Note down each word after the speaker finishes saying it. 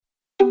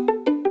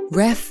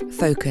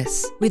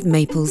REFocus with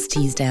Maples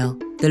Teasdale,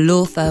 the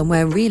law firm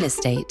where real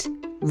estate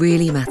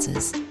really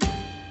matters.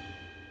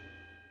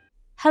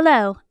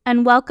 Hello,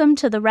 and welcome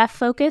to the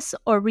REFocus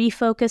or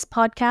REFocus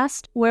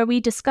podcast, where we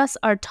discuss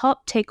our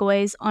top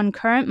takeaways on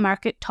current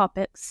market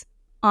topics.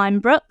 I'm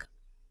Brooke.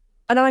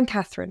 And I'm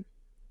Katherine.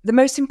 The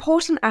most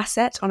important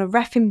asset on a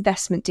REF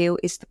investment deal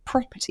is the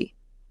property.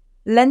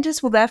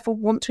 Lenders will therefore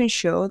want to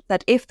ensure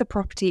that if the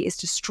property is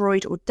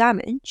destroyed or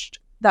damaged,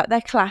 that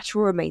their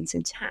collateral remains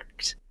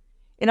intact.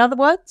 In other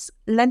words,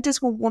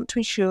 lenders will want to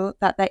ensure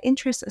that their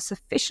interests are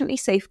sufficiently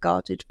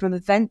safeguarded from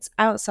events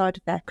outside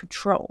of their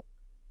control.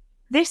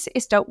 This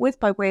is dealt with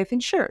by way of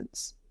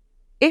insurance.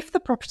 If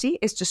the property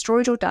is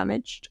destroyed or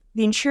damaged,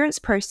 the insurance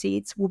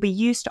proceeds will be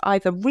used to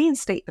either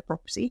reinstate the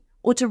property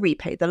or to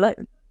repay the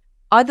loan.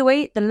 Either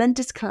way, the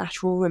lender's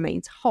collateral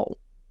remains whole.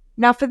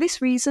 Now, for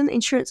this reason,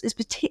 insurance is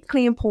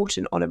particularly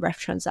important on a REF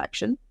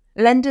transaction.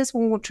 Lenders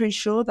will want to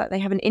ensure that they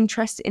have an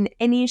interest in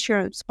any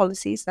insurance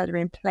policies that are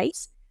in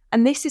place,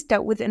 and this is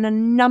dealt with in a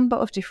number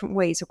of different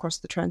ways across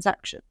the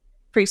transaction.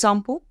 For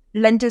example,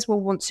 lenders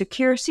will want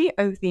security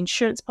over the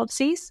insurance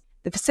policies,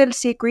 the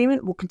facility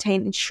agreement will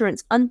contain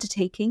insurance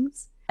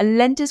undertakings, and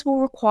lenders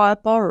will require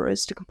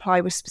borrowers to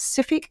comply with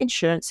specific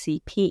insurance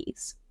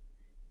CPs.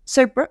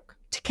 So, Brooke,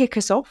 to kick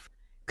us off,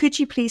 could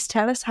you please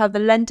tell us how the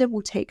lender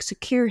will take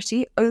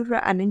security over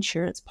an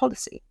insurance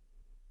policy?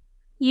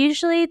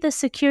 Usually, the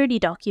security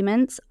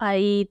documents,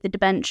 i.e. the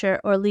debenture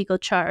or legal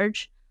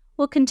charge,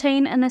 will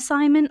contain an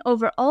assignment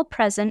over all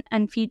present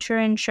and future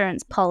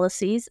insurance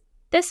policies.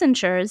 This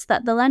ensures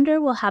that the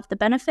lender will have the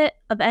benefit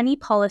of any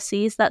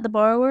policies that the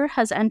borrower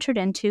has entered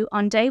into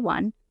on day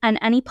one, and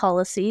any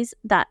policies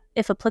that,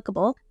 if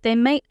applicable, they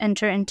may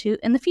enter into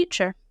in the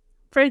future.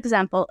 For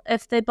example,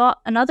 if they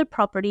bought another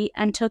property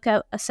and took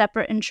out a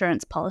separate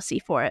insurance policy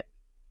for it.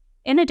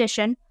 In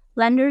addition,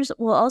 lenders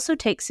will also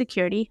take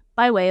security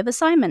by way of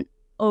assignment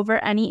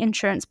over any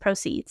insurance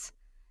proceeds.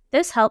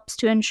 This helps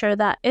to ensure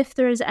that if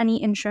there is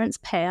any insurance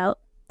payout,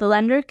 the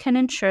lender can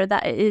ensure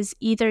that it is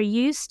either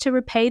used to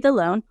repay the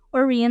loan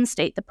or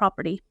reinstate the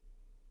property.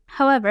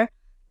 However,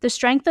 the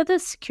strength of the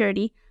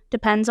security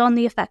depends on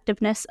the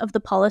effectiveness of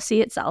the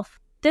policy itself.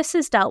 This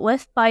is dealt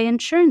with by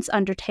insurance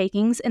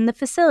undertakings in the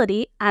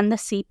facility and the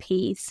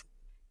CPs.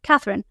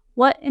 Katherine,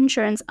 what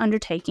insurance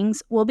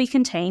undertakings will be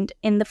contained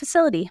in the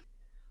facility?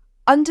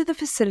 Under the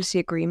facility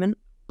agreement,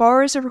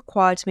 borrowers are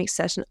required to make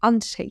certain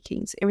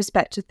undertakings in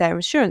respect of their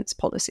insurance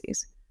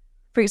policies.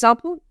 For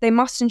example, they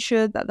must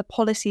ensure that the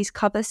policies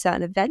cover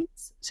certain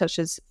events, such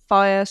as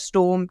fire,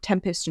 storm,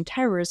 tempest, and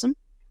terrorism,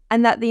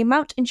 and that the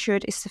amount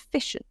insured is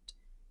sufficient.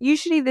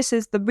 Usually this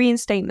is the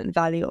reinstatement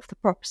value of the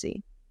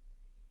property.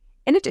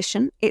 In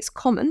addition, it's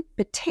common,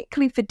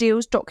 particularly for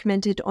deals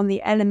documented on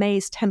the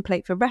LMA's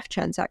template for REF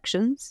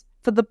transactions,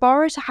 for the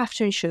borrower to have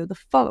to ensure the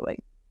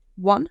following.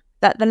 1.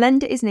 That the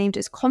lender is named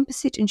as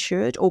composite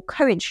insured or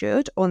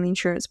co-insured on the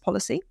insurance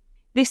policy.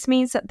 This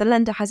means that the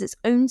lender has its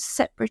own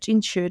separate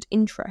insured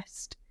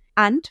interest.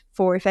 And,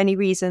 for if any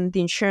reason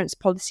the insurance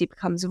policy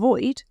becomes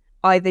void,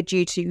 either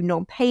due to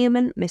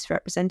non-payment,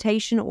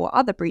 misrepresentation, or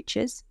other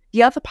breaches,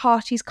 the other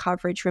party's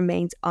coverage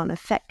remains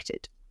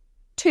unaffected.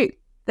 2.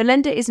 The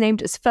lender is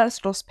named as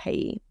first loss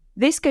payee.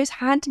 This goes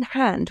hand in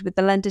hand with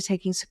the lender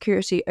taking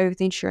security over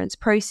the insurance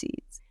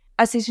proceeds,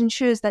 as it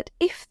ensures that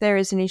if there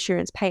is an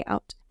insurance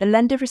payout, the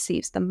lender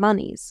receives the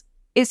monies.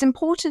 It's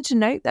important to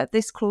note that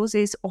this clause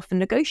is often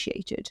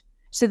negotiated,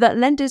 so that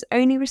lenders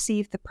only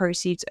receive the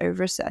proceeds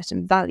over a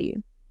certain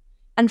value.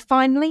 And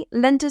finally,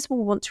 lenders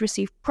will want to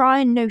receive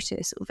prior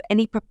notice of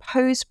any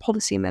proposed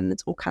policy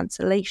amendments or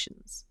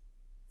cancellations.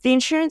 The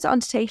insurance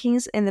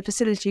undertakings in the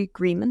facility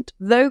agreement,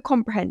 though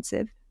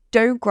comprehensive,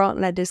 don't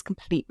grant lenders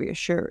complete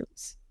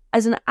reassurance.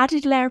 As an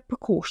added layer of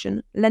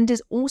precaution,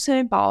 lenders also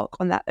embark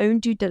on their own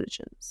due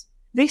diligence.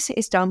 This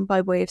is done by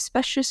way of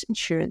specialist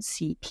insurance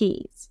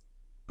CPs.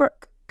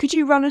 Brooke, could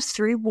you run us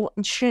through what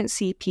insurance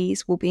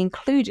CPs will be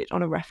included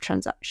on a REF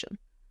transaction?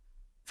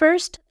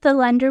 First, the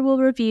lender will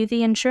review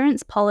the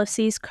insurance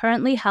policies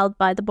currently held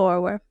by the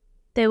borrower.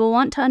 They will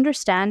want to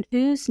understand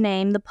whose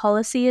name the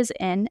policy is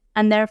in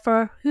and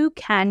therefore who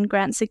can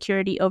grant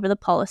security over the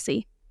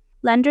policy.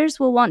 Lenders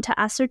will want to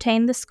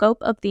ascertain the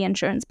scope of the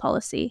insurance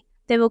policy.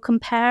 They will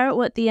compare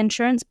what the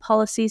insurance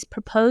policies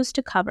propose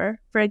to cover,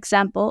 for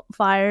example,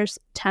 fires,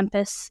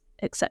 tempests,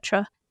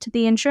 etc., to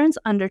the insurance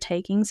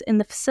undertakings in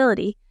the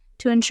facility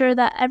to ensure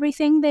that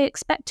everything they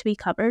expect to be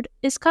covered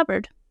is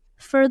covered.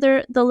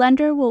 Further, the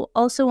lender will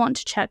also want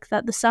to check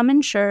that the sum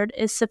insured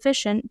is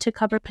sufficient to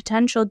cover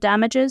potential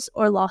damages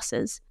or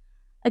losses.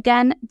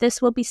 Again,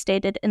 this will be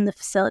stated in the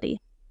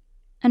facility.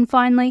 And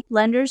finally,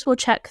 lenders will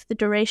check the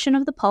duration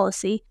of the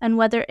policy and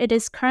whether it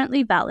is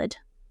currently valid.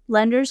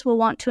 Lenders will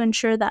want to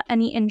ensure that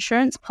any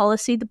insurance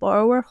policy the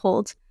borrower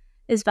holds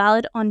is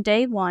valid on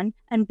day one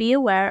and be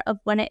aware of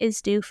when it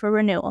is due for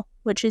renewal,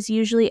 which is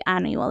usually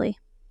annually.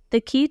 The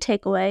key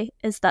takeaway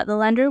is that the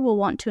lender will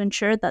want to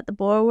ensure that the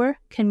borrower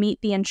can meet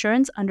the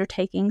insurance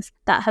undertakings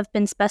that have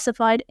been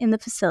specified in the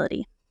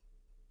facility.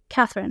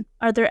 Katherine,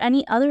 are there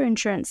any other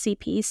insurance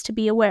CPs to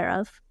be aware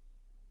of?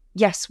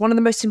 Yes, one of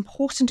the most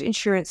important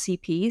insurance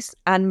CPs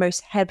and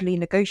most heavily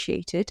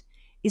negotiated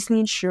is the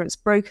insurance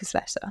broker's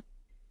letter.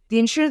 The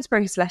insurance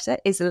broker's letter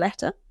is a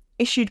letter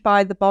issued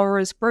by the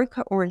borrower's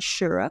broker or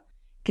insurer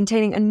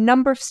containing a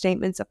number of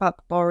statements about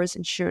the borrower's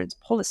insurance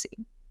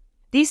policy.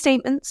 These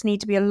statements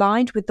need to be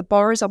aligned with the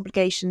borrower's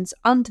obligations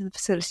under the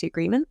facility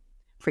agreement.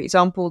 For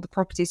example, the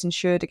property is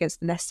insured against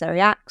the necessary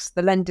acts,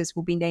 the lenders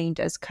will be named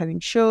as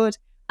co-insured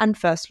and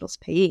first loss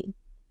payee.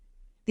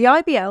 The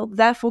IBL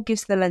therefore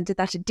gives the lender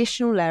that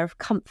additional layer of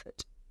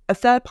comfort, a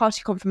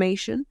third-party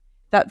confirmation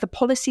that the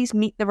policies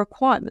meet the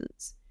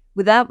requirements,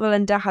 without the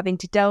lender having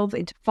to delve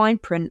into fine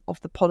print of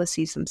the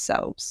policies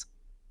themselves.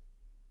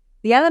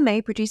 The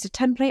LMA produced a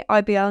template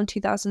IBL in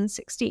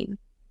 2016.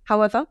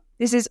 However,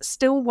 this is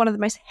still one of the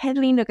most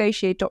heavily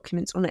negotiated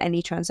documents on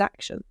any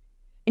transaction.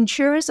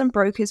 Insurers and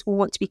brokers will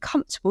want to be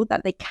comfortable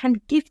that they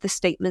can give the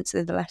statements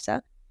in the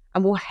letter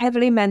and will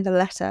heavily amend the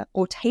letter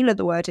or tailor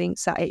the wording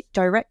so that it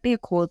directly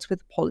accords with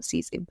the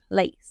policies in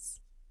place.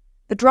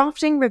 The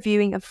drafting,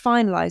 reviewing and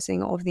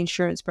finalising of the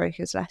insurance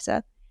broker's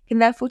letter can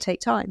therefore take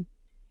time.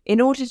 In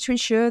order to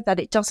ensure that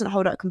it doesn't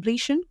hold up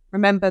completion,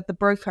 remember the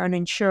broker and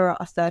insurer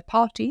are third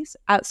parties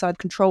outside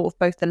control of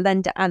both the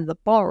lender and the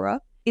borrower,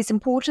 it's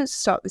important to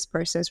start this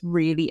process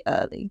really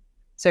early.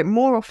 So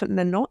more often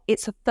than not,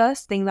 it's the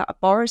first thing that a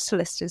borrower's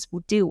solicitors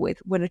will deal with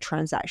when a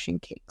transaction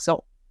kicks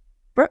off.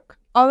 Brooke,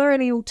 are there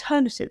any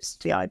alternatives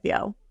to the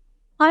IBL?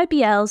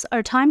 IBLs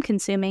are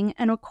time-consuming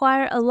and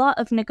require a lot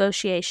of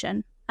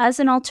negotiation. As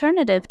an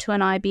alternative to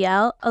an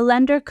IBL, a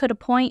lender could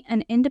appoint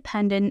an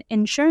independent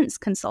insurance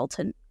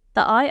consultant.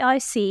 The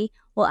IIC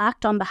will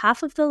act on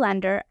behalf of the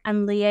lender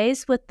and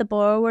liaise with the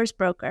borrower's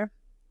broker.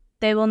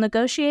 They will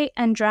negotiate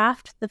and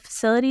draft the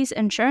facility's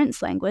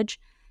insurance language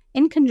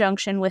in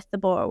conjunction with the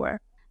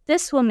borrower.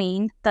 This will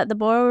mean that the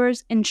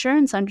borrower's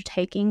insurance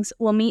undertakings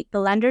will meet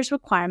the lender's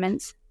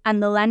requirements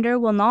and the lender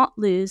will not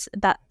lose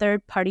that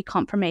third-party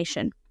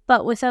confirmation,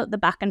 but without the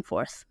back and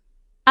forth.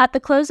 At the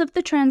close of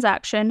the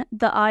transaction,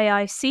 the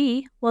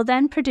IIC will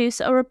then produce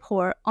a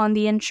report on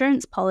the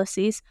insurance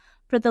policies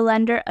for the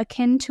lender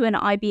akin to an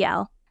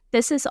IBL.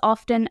 This is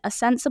often a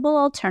sensible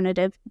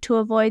alternative to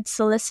avoid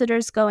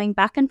solicitors going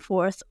back and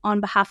forth on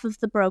behalf of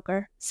the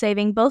broker,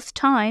 saving both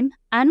time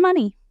and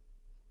money.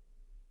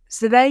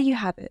 So there you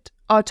have it,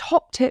 our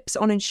top tips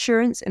on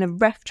insurance in a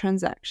REF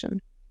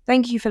transaction.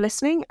 Thank you for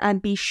listening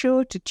and be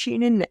sure to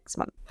tune in next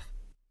month.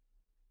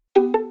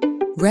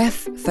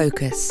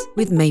 REFocus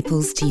with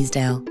Maples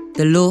Teasdale,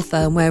 the law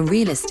firm where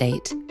real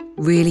estate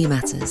really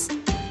matters.